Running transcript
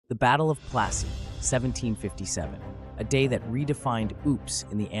The Battle of Plassey, 1757, a day that redefined oops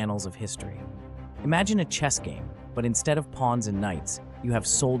in the annals of history. Imagine a chess game, but instead of pawns and knights, you have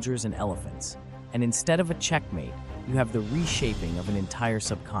soldiers and elephants. And instead of a checkmate, you have the reshaping of an entire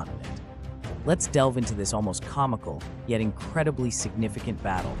subcontinent. Let's delve into this almost comical, yet incredibly significant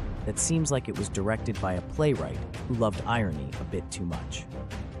battle that seems like it was directed by a playwright who loved irony a bit too much.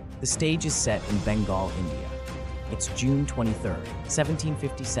 The stage is set in Bengal, India. It's June 23,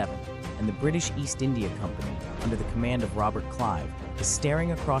 1757, and the British East India Company, under the command of Robert Clive, is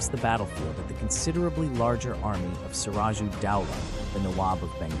staring across the battlefield at the considerably larger army of Siraj-ud-Dowlah, the Nawab of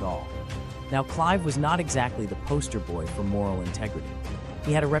Bengal. Now, Clive was not exactly the poster boy for moral integrity.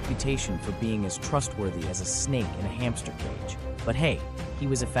 He had a reputation for being as trustworthy as a snake in a hamster cage. But hey, he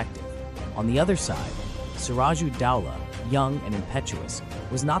was effective. On the other side, Siraj-ud-Dowlah, young and impetuous,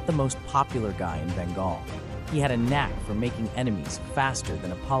 was not the most popular guy in Bengal. He had a knack for making enemies faster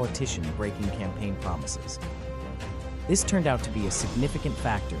than a politician breaking campaign promises. This turned out to be a significant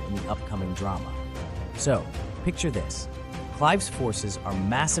factor in the upcoming drama. So, picture this. Clive's forces are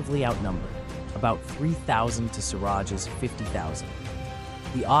massively outnumbered, about 3,000 to Siraj's 50,000.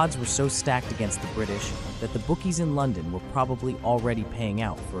 The odds were so stacked against the British that the bookies in London were probably already paying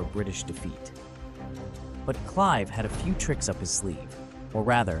out for a British defeat. But Clive had a few tricks up his sleeve, or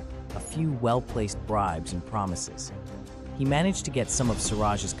rather, a few well-placed bribes and promises. He managed to get some of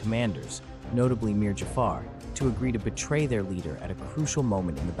Siraj's commanders, notably Mir Jafar, to agree to betray their leader at a crucial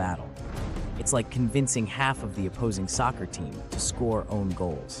moment in the battle. It's like convincing half of the opposing soccer team to score own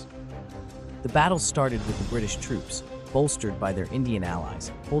goals. The battle started with the British troops, bolstered by their Indian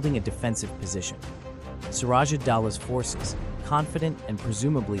allies, holding a defensive position. Siraj-ud-Dowlah's forces, confident and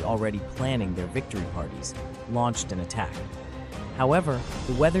presumably already planning their victory parties, launched an attack. However,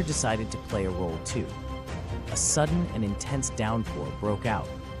 the weather decided to play a role too. A sudden and intense downpour broke out,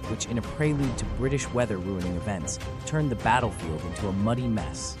 which, in a prelude to British weather-ruining events, turned the battlefield into a muddy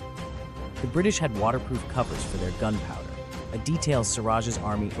mess. The British had waterproof covers for their gunpowder, a detail Siraj's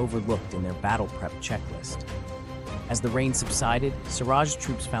army overlooked in their battle prep checklist. As the rain subsided, Siraj's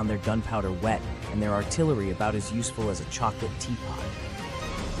troops found their gunpowder wet and their artillery about as useful as a chocolate teapot.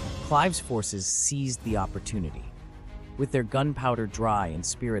 Clive's forces seized the opportunity. With their gunpowder dry and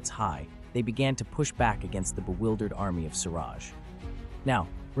spirits high, they began to push back against the bewildered army of Siraj. Now,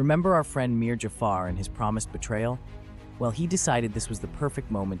 remember our friend Mir Jafar and his promised betrayal? Well, he decided this was the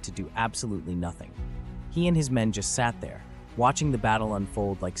perfect moment to do absolutely nothing. He and his men just sat there, watching the battle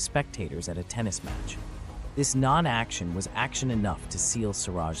unfold like spectators at a tennis match. This non-action was action enough to seal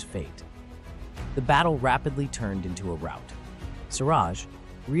Siraj's fate. The battle rapidly turned into a rout. Siraj,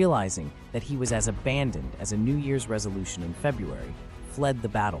 realizing that he was as abandoned as a New Year's resolution in February, fled the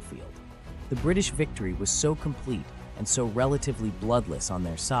battlefield. The British victory was so complete and so relatively bloodless on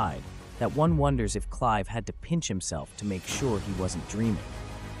their side that one wonders if Clive had to pinch himself to make sure he wasn't dreaming.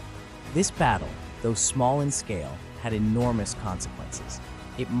 This battle, though small in scale, had enormous consequences.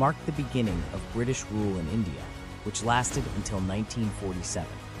 It marked the beginning of British rule in India, which lasted until 1947.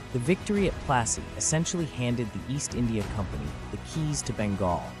 The victory at Plassey essentially handed the East India Company the keys to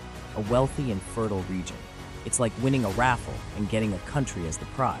Bengal, a wealthy and fertile region. It's like winning a raffle and getting a country as the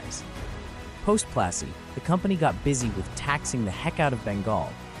prize. Post-Plassey, the company got busy with taxing the heck out of Bengal,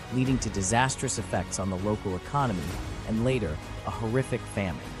 leading to disastrous effects on the local economy and later, a horrific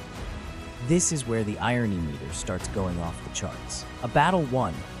famine. This is where the irony meter starts going off the charts. A battle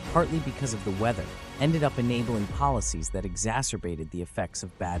won, partly because of the weather, ended up enabling policies that exacerbated the effects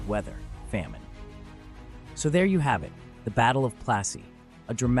of bad weather, famine. So there you have it, the Battle of Plassey,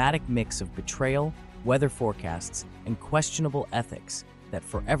 a dramatic mix of betrayal, weather forecasts, and questionable ethics that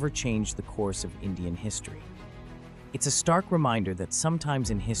forever changed the course of Indian history. It's a stark reminder that sometimes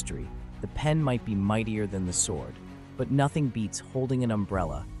in history, the pen might be mightier than the sword, but nothing beats holding an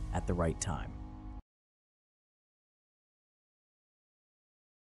umbrella at the right time.